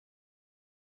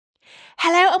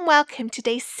Hello and welcome to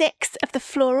day 6 of the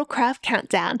Floral Craft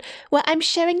Countdown, where I'm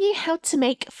showing you how to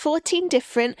make 14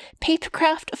 different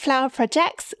papercraft flower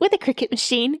projects with a Cricut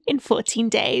machine in 14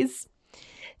 days.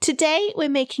 Today we're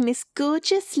making this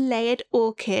gorgeous layered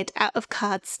orchid out of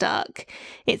cardstock.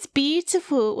 It's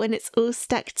beautiful when it's all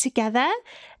stuck together,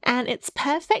 and it's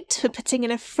perfect for putting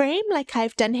in a frame like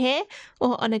I've done here,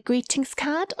 or on a greetings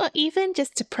card, or even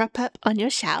just to prop up on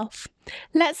your shelf.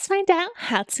 Let's find out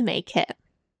how to make it.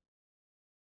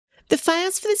 The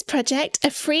files for this project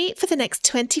are free for the next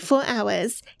 24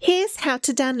 hours. Here's how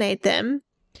to download them.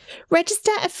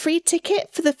 Register a free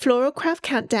ticket for the Floral Craft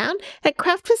Countdown at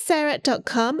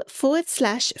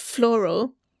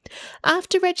craftwithsarah.com/floral.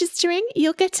 After registering,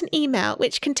 you'll get an email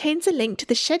which contains a link to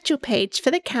the schedule page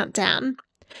for the countdown.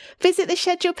 Visit the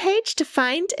schedule page to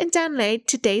find and download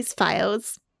today's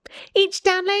files. Each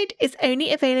download is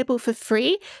only available for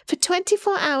free for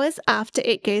 24 hours after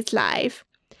it goes live.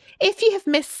 If you have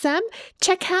missed some,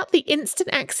 check out the Instant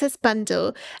Access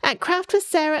Bundle at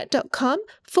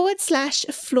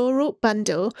craftwithsarah.com/floral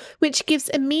bundle, which gives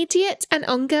immediate and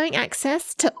ongoing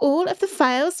access to all of the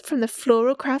files from the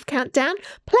Floral Craft Countdown,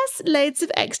 plus loads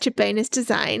of extra bonus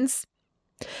designs.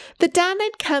 The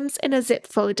download comes in a zip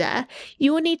folder.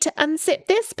 You will need to unzip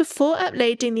this before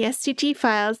uploading the SVG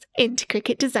files into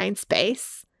Cricut Design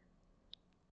Space.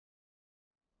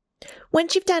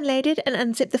 Once you've downloaded and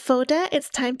unzipped the folder, it's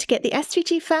time to get the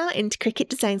SVG file into Cricut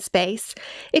Design Space.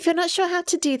 If you're not sure how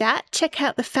to do that, check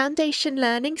out the Foundation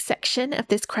Learning section of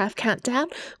this Craft Countdown,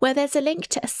 where there's a link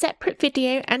to a separate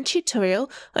video and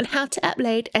tutorial on how to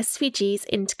upload SVGs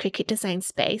into Cricut Design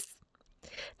Space.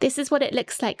 This is what it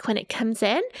looks like when it comes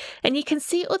in, and you can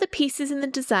see all the pieces in the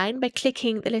design by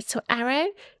clicking the little arrow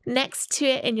next to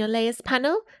it in your Layers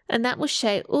panel, and that will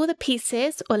show all the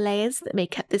pieces or layers that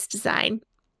make up this design.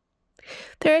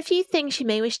 There are a few things you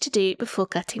may wish to do before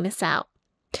cutting this out.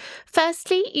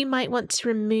 Firstly, you might want to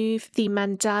remove the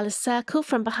mandala circle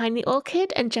from behind the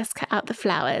orchid and just cut out the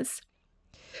flowers.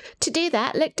 To do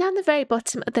that, look down the very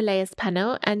bottom of the layers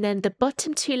panel, and then the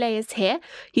bottom two layers here,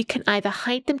 you can either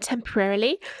hide them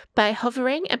temporarily by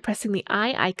hovering and pressing the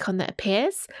eye icon that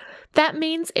appears. That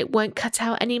means it won't cut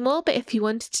out anymore, but if you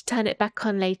wanted to turn it back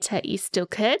on later, you still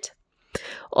could.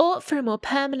 Or for a more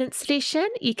permanent solution,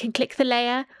 you can click the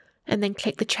layer and then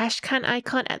click the trash can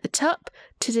icon at the top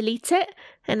to delete it,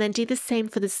 and then do the same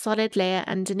for the solid layer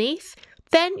underneath.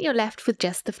 Then you're left with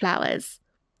just the flowers.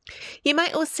 You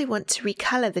might also want to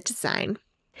recolor the design.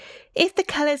 If the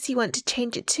colours you want to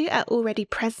change it to are already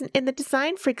present in the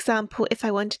design, for example, if I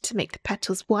wanted to make the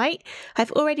petals white,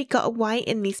 I've already got a white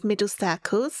in these middle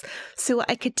circles, so what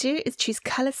I could do is choose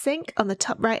Colour Sync on the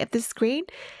top right of the screen.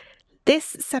 This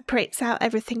separates out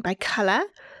everything by colour.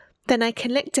 Then I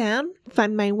can look down,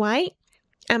 find my white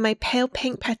and my pale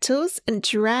pink petals, and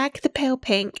drag the pale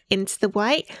pink into the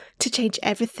white to change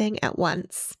everything at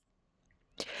once.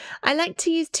 I like to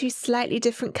use two slightly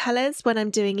different colours when I'm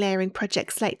doing layering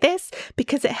projects like this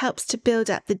because it helps to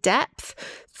build up the depth.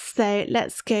 So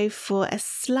let's go for a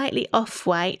slightly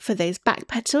off-white for those back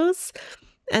petals.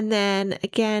 And then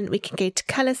again, we can go to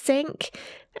Colour Sync,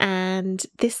 and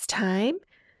this time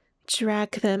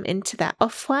drag them into that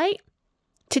off-white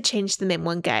to change them in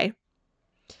one go.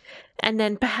 And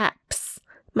then perhaps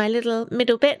my little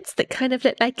middle bits that kind of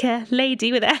look like a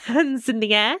lady with her hands in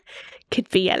the air could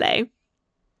be yellow.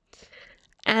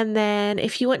 And then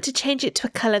if you want to change it to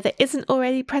a colour that isn't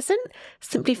already present,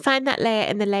 simply find that layer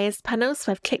in the Layers panel.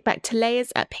 So I've clicked back to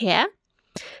Layers up here,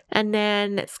 and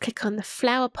then let's click on the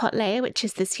flower pot layer, which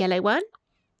is this yellow one.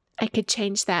 I could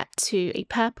change that to a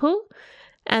purple,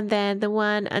 and then the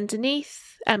one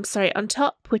underneath, on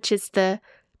top, which is the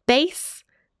base,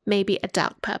 maybe a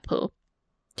dark purple.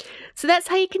 So that's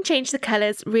how you can change the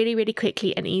colours really, really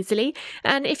quickly and easily.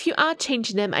 And if you are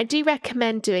changing them, I do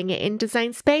recommend doing it in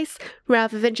Design Space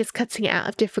rather than just cutting it out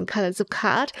of different colours of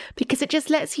card, because it just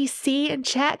lets you see and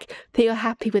check that you're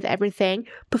happy with everything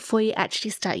before you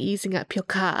actually start using up your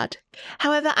card.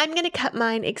 However, I'm going to cut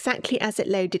mine exactly as it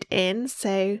loaded in,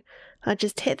 so I'll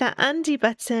just hit that undo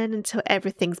button until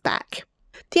everything's back.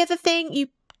 The other thing you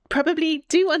probably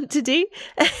do want to do,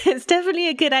 it's definitely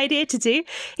a good idea to do,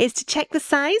 is to check the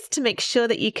size to make sure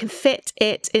that you can fit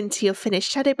it into your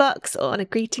finished shadow box or on a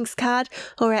greetings card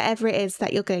or wherever it is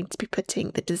that you're going to be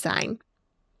putting the design.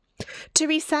 To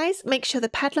resize, make sure the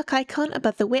padlock icon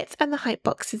above the width and the height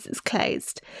boxes is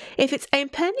closed. If it's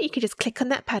open, you can just click on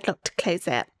that padlock to close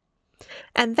it.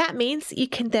 And that means you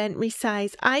can then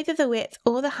resize either the width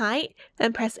or the height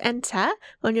and press enter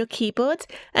on your keyboard,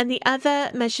 and the other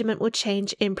measurement will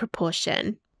change in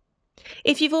proportion.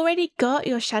 If you've already got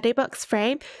your shadow box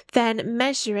frame, then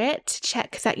measure it to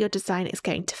check that your design is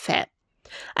going to fit.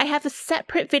 I have a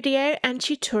separate video and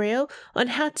tutorial on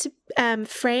how to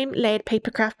frame layered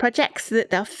papercraft projects so that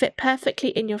they'll fit perfectly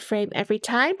in your frame every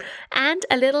time, and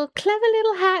a clever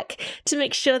little hack to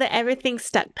make sure that everything's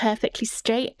stuck perfectly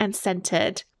straight and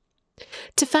centered.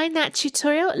 To find that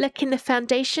tutorial, look in the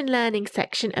Foundation Learning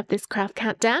section of this Craft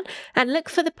Countdown and look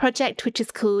for the project which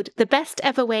is called The Best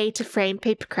Ever Way to Frame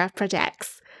Papercraft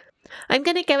Projects. I'm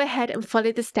going to go ahead and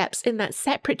follow the steps in that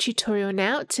separate tutorial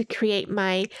now to create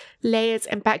my layers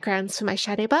and backgrounds for my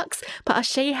shadow box, but I'll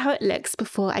show you how it looks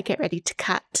before I get ready to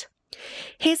cut.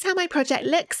 Here's how my project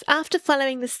looks after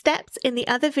following the steps in the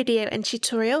other video and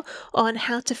tutorial on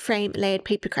how to frame layered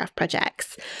papercraft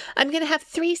projects. I'm going to have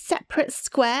 3 separate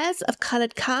squares of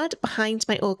coloured card behind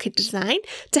my orchid design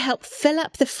to help fill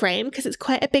up the frame because it's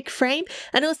quite a big frame,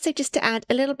 and also just to add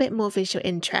a little bit more visual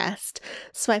interest.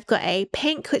 So I've got a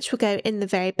pink which will go in the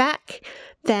very back,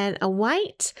 then a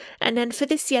white, and then for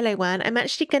this yellow one I'm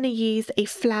actually going to use a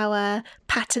flower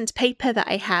patterned paper that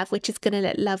I have, which is going to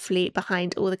look lovely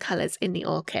behind all the colours in the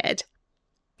orchid.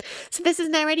 So this is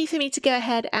now ready for me to go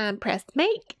ahead and press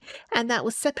make, and that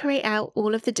will separate out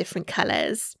all of the different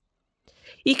colours.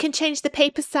 You can change the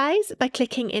paper size by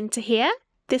clicking into here.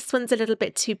 This one's a little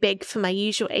bit too big for my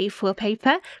usual A4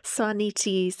 paper, so I'll need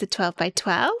to use the 12 by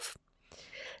 12.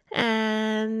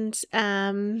 And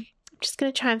I'm just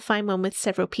going to try and find one with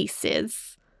several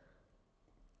pieces.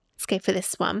 Let's go for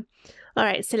this one.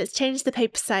 Alright, so let's change the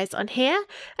paper size on here,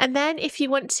 and then if you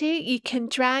want to, you can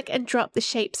drag and drop the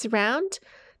shapes around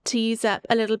to use up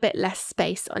a little bit less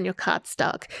space on your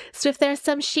cardstock. So if there are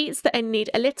some sheets that only need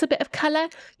a little bit of colour,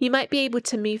 you might be able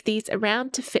to move these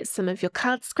around to fit some of your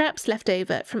card scraps left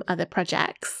over from other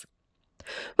projects.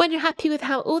 When you're happy with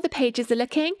how all the pages are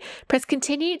looking, press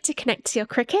continue to connect to your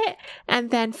Cricut,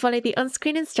 and then follow the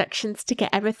on-screen instructions to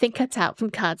get everything cut out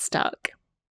from cardstock.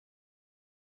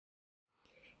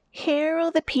 Here are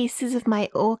all the pieces of my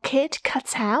orchid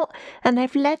cut out, and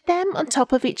I've laid them on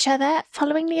top of each other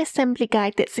following the assembly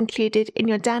guide that's included in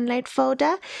your download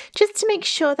folder, just to make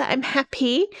sure that I'm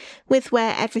happy with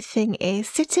where everything is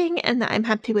sitting and that I'm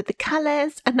happy with the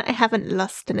colours and that I haven't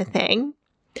lost anything.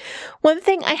 One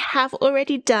thing I have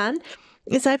already done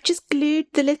is I've just glued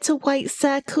the little white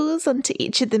circles onto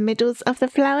each of the middles of the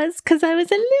flowers because I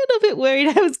was a little bit worried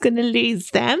I was going to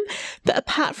lose them, but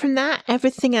apart from that,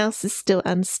 everything else is still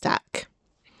unstuck.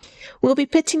 We'll be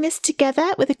putting this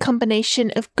together with a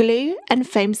combination of glue and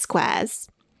foam squares.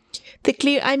 The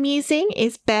glue I'm using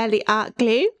is Barely Art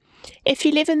glue. If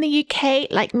you live in the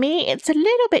UK like me, it's a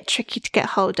little bit tricky to get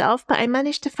hold of, but I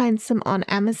managed to find some on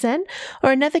Amazon,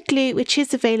 or another glue which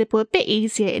is available a bit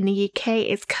easier in the UK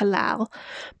is Collal.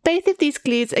 Both of these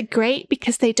glues are great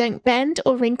because they don't bend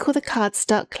or wrinkle the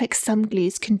cardstock like some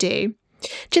glues can do.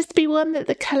 Just be warned that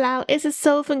the Collal is a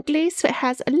solvent glue, so it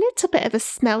has a little bit of a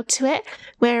smell to it,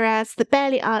 whereas the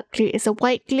Barely Art glue is a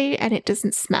white glue and it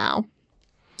doesn't smell.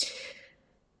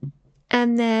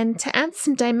 And then to add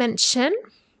some dimension,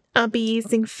 I'll be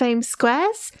using foam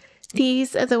squares.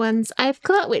 These are the ones I've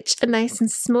got, which are nice and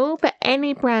small, but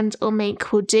any brand or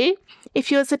make will do.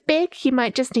 If yours are big, you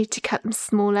might just need to cut them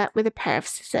smaller with a pair of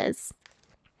scissors.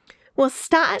 We'll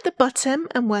start at the bottom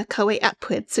and work our way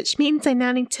upwards, which means I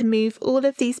now need to move all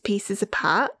of these pieces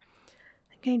apart.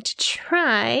 I'm going to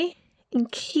try and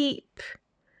keep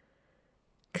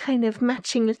kind of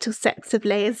matching little sets of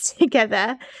layers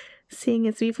together, seeing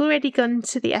as we've already gone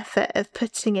to the effort of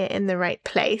putting it in the right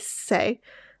place, so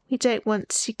we don't want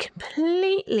to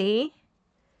completely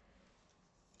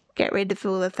get rid of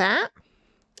all of that.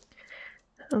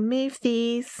 I'll move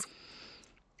these,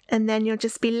 and then you'll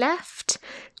just be left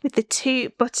with the 2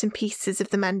 bottom pieces of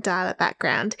the mandala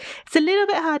background. It's a little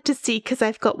bit hard to see because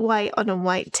I've got white on a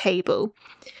white table.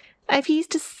 I've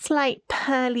used a slight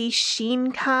pearly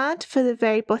sheen card for the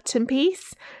very bottom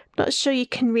piece. Not sure you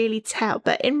can really tell,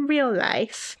 but in real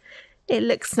life it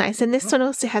looks nice, and this one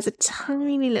also has a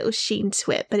tiny little sheen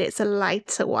to it, but it's a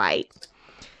lighter white.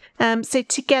 So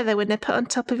together, when they're put on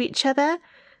top of each other,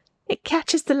 it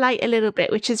catches the light a little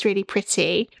bit, which is really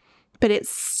pretty, but it's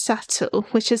subtle,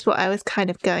 which is what I was kind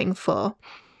of going for.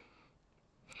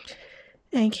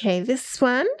 Okay, this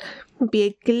one will be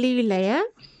a glue layer,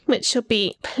 which you'll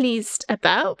be pleased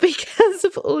about because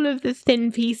of all of the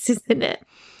thin pieces in it.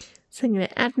 So I'm going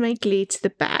to add my glue to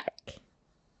the back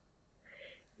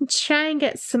and try and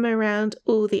get some around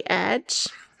all the edge.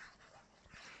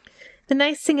 The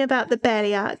nice thing about the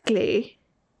Barely Art glue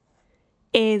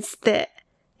is that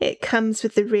it comes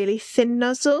with a really thin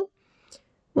nozzle,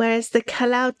 whereas the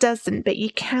Collal doesn't, but you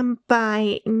can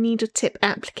buy needle tip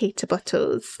applicator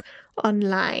bottles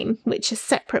online, which are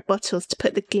separate bottles to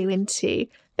put the glue into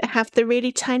that have the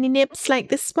really tiny nibs like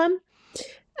this one.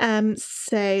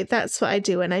 So that's what I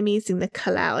do when I'm using the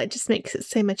colour out. It just makes it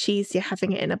so much easier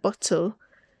having it in a bottle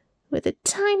with a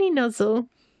tiny nozzle.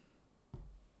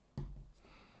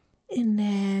 And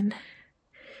then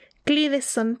glue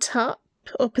this on top,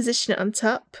 or position it on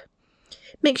top.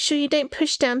 Make sure you don't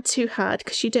push down too hard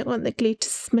because you don't want the glue to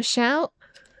smush out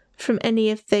from any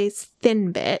of those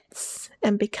thin bits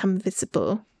and become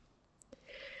visible.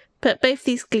 But both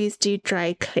these glues do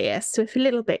dry clear, so if a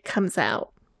little bit comes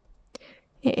out,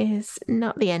 it is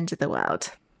not the end of the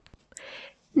world.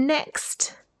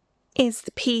 Next is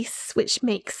the piece which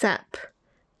makes up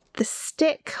the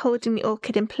stick holding the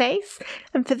orchid in place,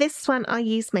 and for this one I'll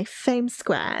use my foam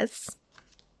squares.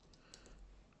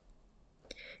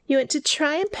 You want to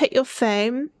try and put your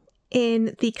foam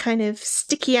in the kind of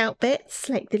sticky out bits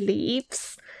like the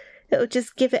leaves. It'll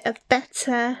just give it a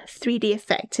better 3D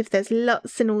effect if there's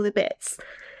lots in all the bits,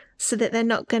 so that they're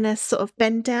not going to sort of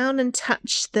bend down and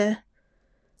touch the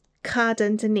card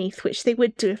underneath, which they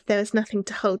would do if there was nothing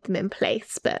to hold them in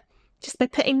place. But just by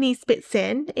putting these bits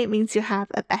in, it means you'll have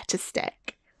a better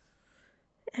stick.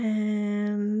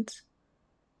 And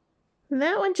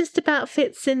that one just about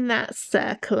fits in that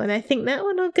circle, and I think that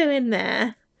one will go in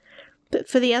there. But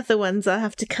for the other ones, I'll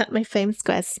have to cut my foam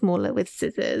squares smaller with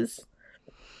scissors.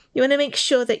 You want to make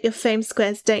sure that your foam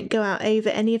squares don't go out over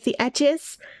any of the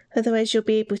edges, otherwise you'll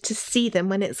be able to see them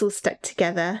when it's all stuck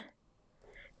together,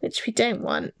 which we don't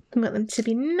want. We want them to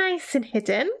be nice and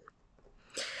hidden.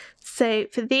 So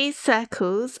for these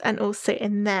circles and also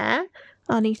in there,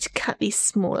 I'll need to cut these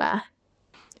smaller.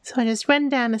 So I just run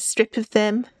down a strip of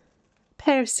them,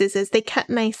 pair of scissors, they cut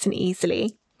nice and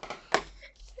easily.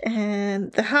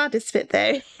 And the hardest bit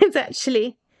though is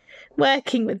actually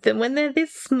working with them when they're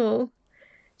this small.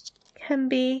 Can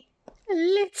be a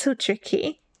little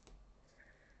tricky.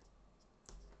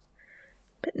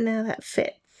 But now that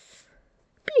fits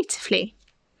beautifully.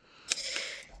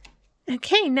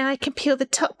 Okay, now I can peel the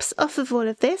tops off of all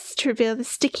of this to reveal the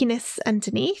stickiness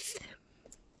underneath.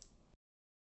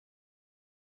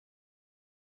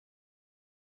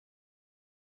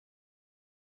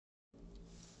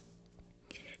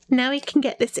 Now we can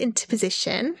get this into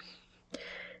position,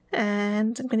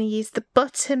 and I'm going to use the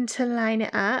bottom to line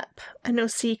it up, and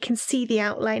also you can see the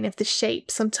outline of the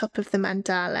shapes on top of the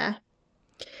mandala.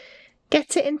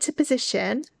 Get it into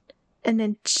position and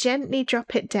then gently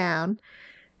drop it down,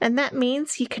 and that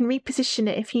means you can reposition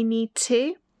it if you need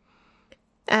to,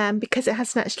 because it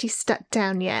hasn't actually stuck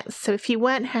down yet. So if you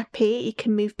weren't happy, you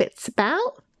can move bits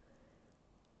about.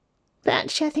 But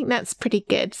actually I think that's pretty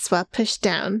good, so I'll push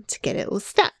down to get it all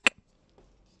stuck.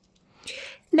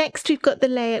 Next we've got the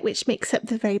layer which makes up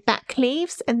the very back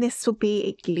leaves, and this will be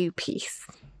a glue piece.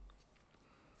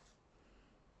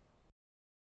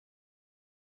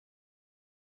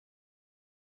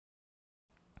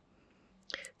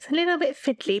 It's a little bit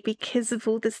fiddly because of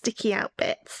all the sticky out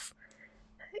bits.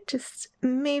 Just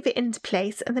move it into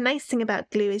place, and the nice thing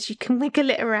about glue is you can wiggle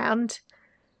it around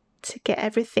to get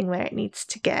everything where it needs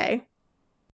to go.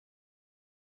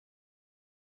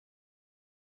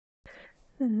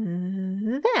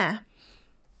 There.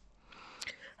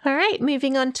 Alright,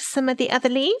 moving on to some of the other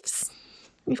leaves.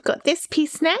 We've got this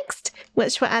piece next,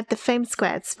 which we'll add the foam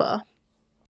squares for.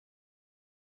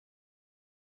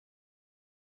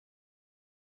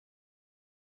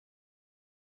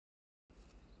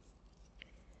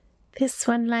 This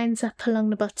one lines up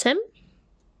along the bottom,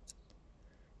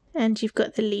 and you've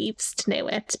got the leaves to know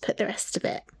where to put the rest of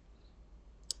it.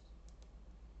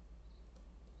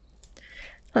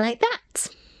 Like that.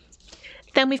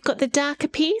 Then we've got the darker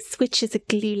piece, which is a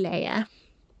glue layer.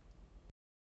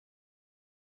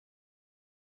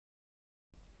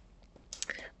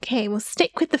 Okay, we'll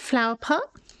stick with the flower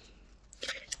pot.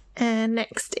 And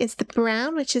next is the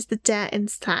brown, which is the dirt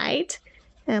inside.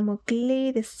 And we'll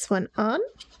glue this one on.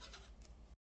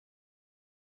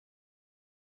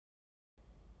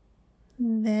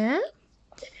 There.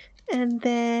 And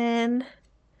then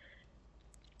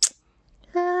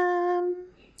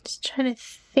just trying to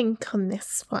think on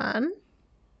this one.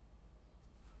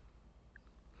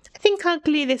 I think I'll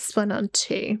glue this one on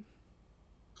too.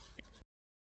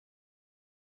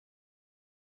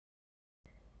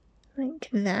 Like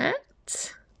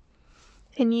that.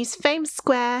 And use foam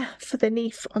square for the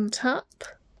leaf on top.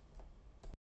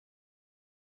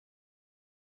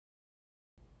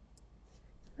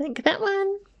 Like that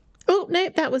one. Oh, no,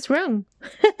 that was wrong.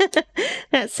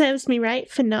 That serves me right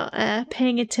for not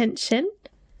paying attention.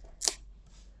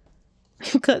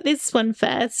 We've got this one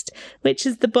first, which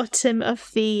is the bottom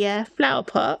of the flower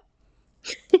pot.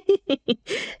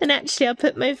 And actually I'll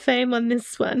put my foam on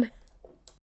this one.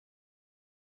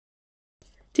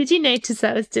 Did you notice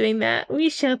I was doing that? Were you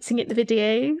shouting at the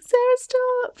video? Sarah,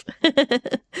 stop!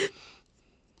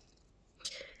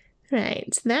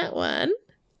 Right, that one.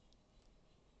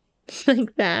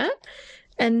 Like that.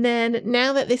 And then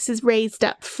now that this is raised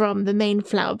up from the main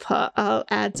flower pot, I'll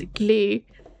add glue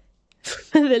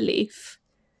for the leaf.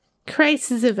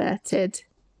 Crisis averted.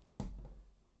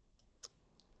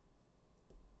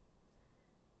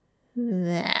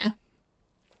 There.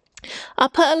 I'll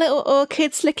put a little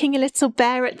orchid's looking a little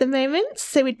bare at the moment,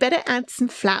 so we'd better add some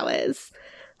flowers.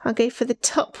 I'll go for the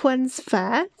top ones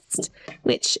first,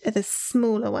 which are the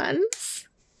smaller ones.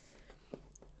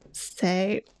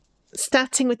 So,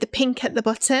 starting with the pink at the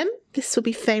bottom, this will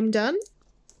be foamed on.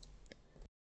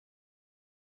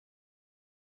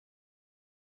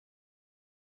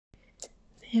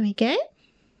 There we go.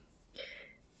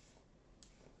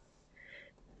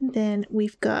 Then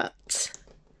we've got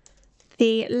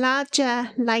the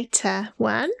larger, lighter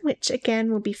one, which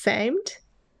again will be foamed.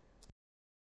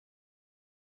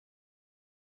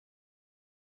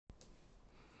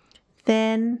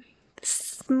 Then the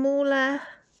smaller,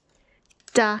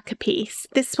 darker piece.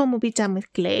 This one will be done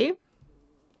with glue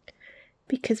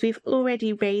because we've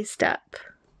already raised up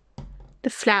the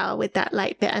flower with that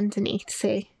light bit underneath.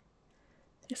 So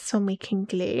this one we can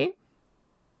glue.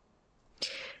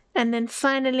 And then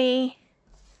finally,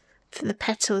 for the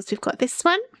petals, we've got this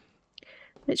one,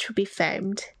 which will be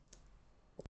foamed.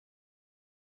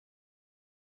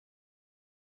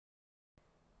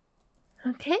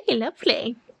 Okay,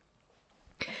 lovely.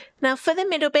 Now for the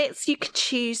middle bits, you can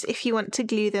choose if you want to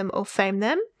glue them or foam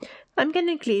them. I'm going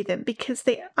to glue them because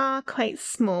they are quite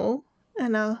small,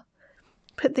 and I'll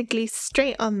put the glue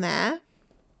straight on there.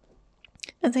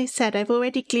 As I said, I've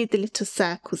already glued the little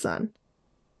circles on.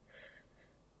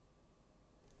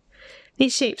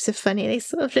 These shapes are funny, they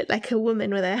sort of look like a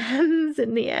woman with her hands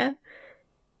in the air,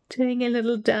 doing a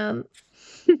little dance.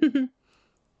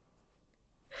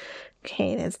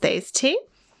 Okay, there's those two.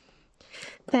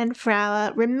 Then for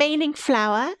our remaining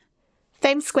flower,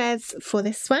 foam squares for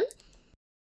this one.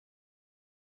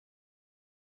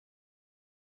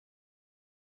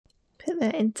 Put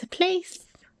that into place.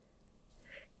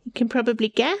 You can probably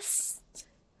guess.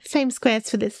 Foam squares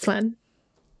for this one.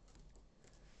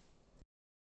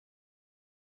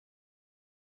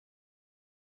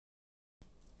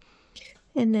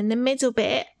 And then the middle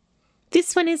bit,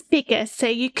 this one is bigger, so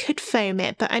you could foam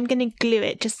it, but I'm going to glue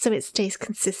it just so it stays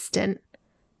consistent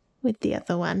with the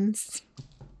other ones.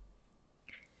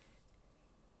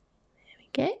 There we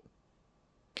go.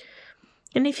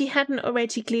 And if you hadn't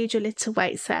already glued your little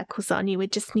white circles on, you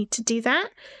would just need to do that.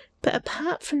 But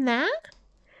apart from that,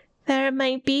 there are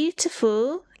my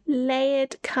beautiful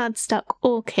layered cardstock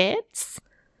orchids,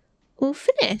 all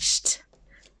finished.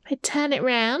 If I turn it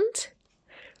round,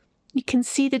 you can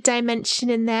see the dimension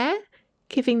in there,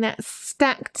 giving that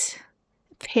stacked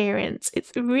appearance.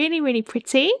 It's really, really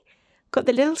pretty. Got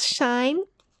the little shine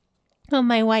on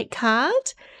my white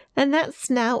card, and that's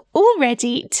now all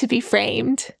ready to be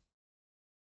framed.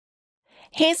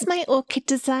 Here's my orchid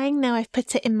design. Now I've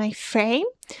put it in my frame.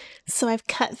 So I've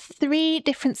cut 3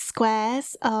 different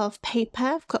squares of paper.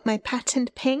 I've got my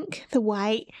patterned pink, the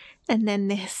white, and then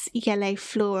this yellow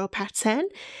floral pattern.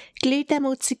 Glued them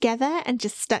all together and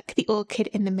just stuck the orchid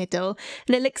in the middle.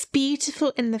 And it looks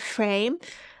beautiful in the frame.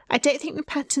 I don't think the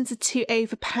patterns are too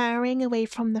overpowering away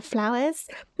from the flowers.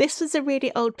 This was a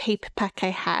really old paper pack I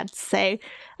had, so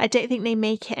I don't think they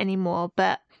make it anymore,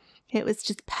 but it was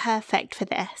just perfect for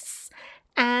this.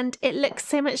 And it looks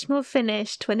so much more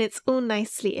finished when it's all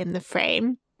nicely in the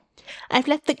frame. I've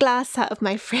left the glass out of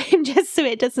my frame just so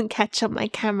it doesn't catch on my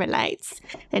camera lights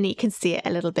and you can see it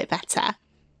a little bit better.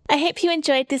 I hope you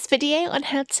enjoyed this video on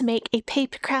how to make a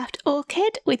papercraft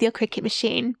orchid with your Cricut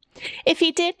machine. If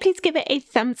you did, please give it a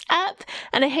thumbs up,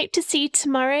 and I hope to see you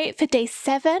tomorrow for day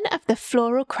 7 of the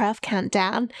Floral Craft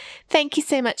Countdown. Thank you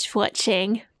so much for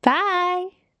watching. Bye!